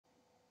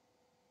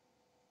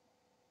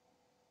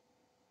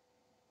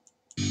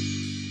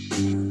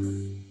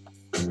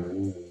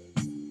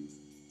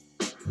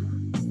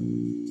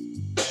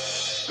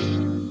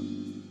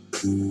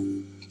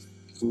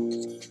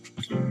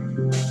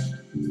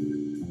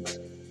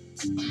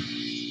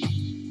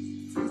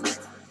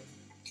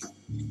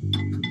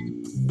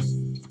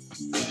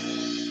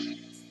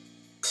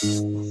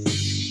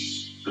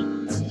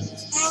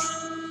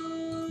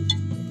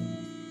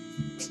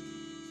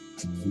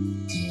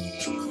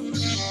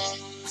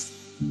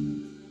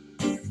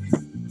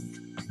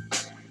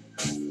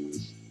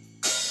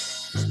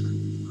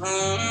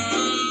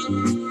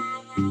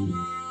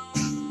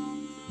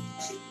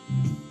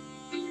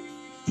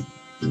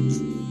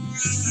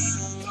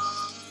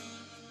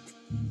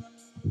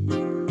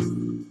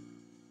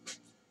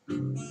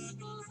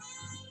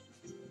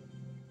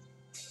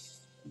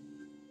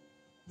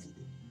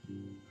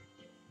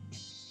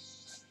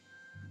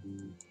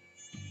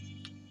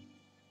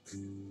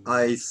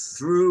I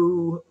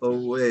threw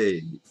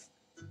away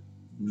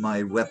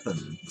my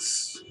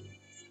weapons.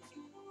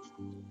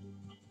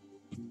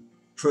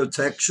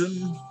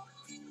 Protection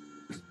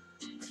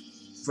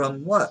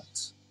from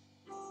what?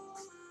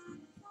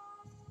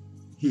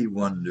 He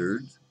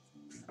wondered.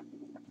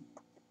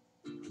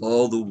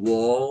 All the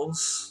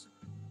walls,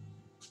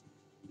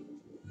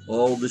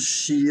 all the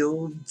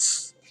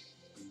shields,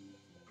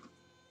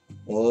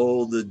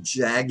 all the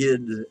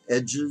jagged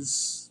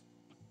edges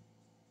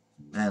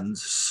and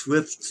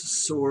swift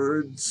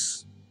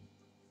swords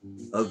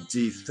of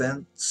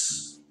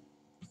defense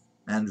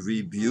and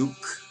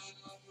rebuke,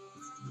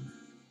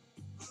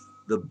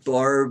 the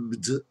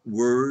barbed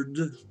word,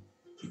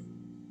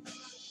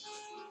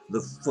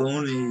 the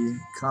phony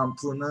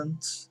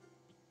compliment,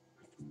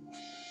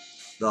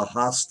 the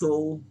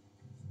hostile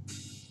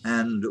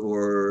and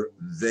or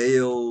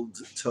veiled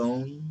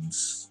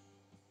tones,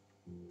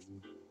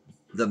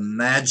 the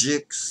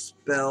magic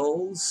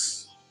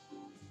spells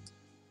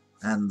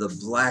and the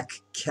black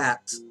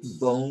cat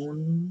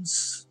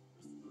bones,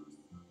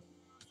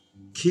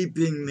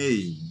 keeping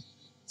me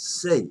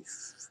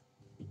safe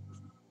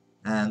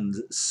and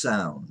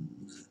sound.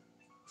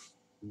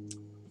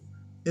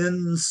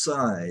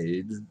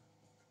 Inside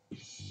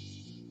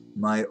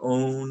my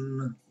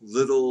own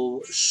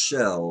little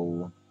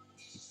shell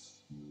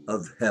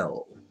of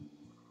hell.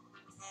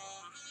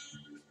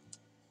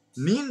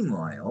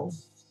 Meanwhile,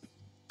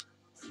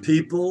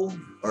 people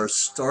are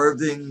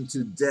starving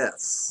to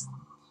death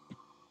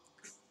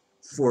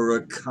for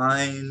a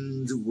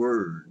kind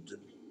word,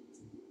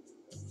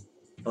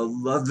 a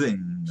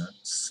loving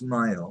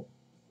smile,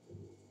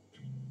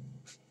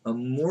 a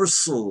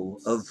morsel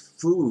of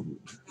food,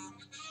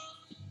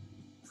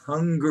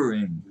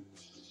 hungering,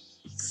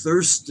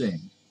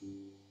 thirsting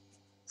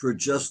for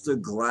just a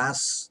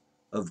glass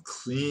of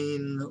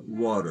clean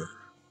water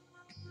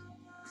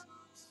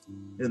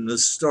in the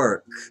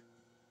stark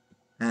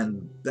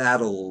and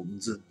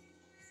battled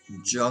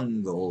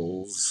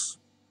jungles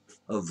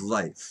of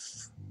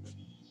life.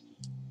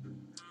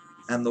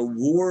 And the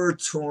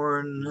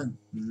war-torn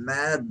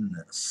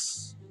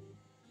madness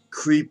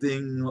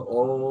creeping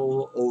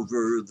all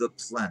over the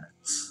planet.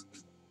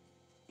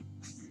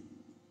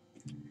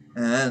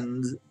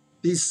 And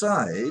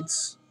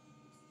besides,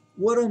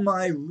 what am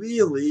I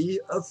really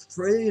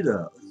afraid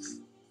of?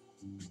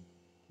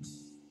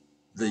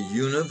 The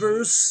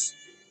universe?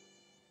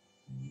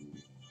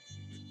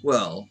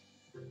 Well,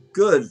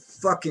 good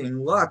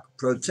fucking luck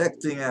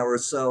protecting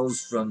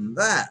ourselves from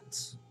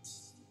that.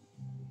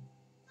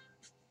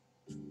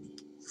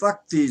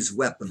 Fuck these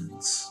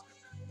weapons.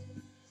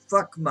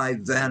 Fuck my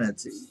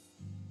vanity.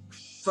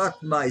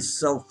 Fuck my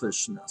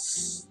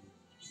selfishness.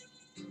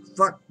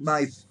 Fuck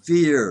my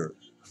fear.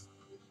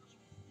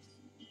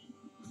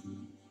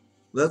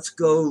 Let's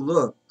go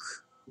look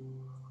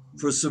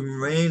for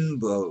some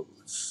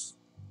rainbows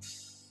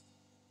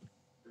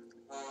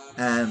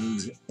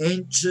and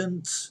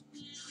ancient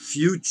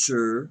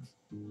future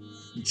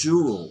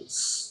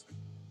jewels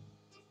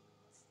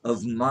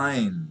of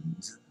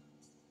mind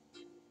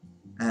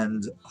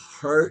and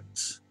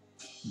heart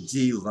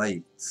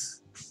delight,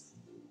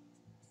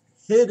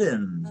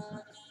 hidden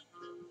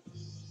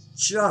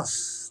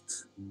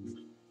just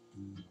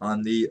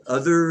on the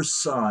other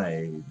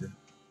side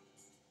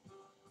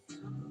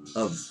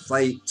of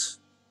fight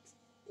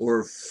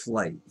or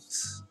flight.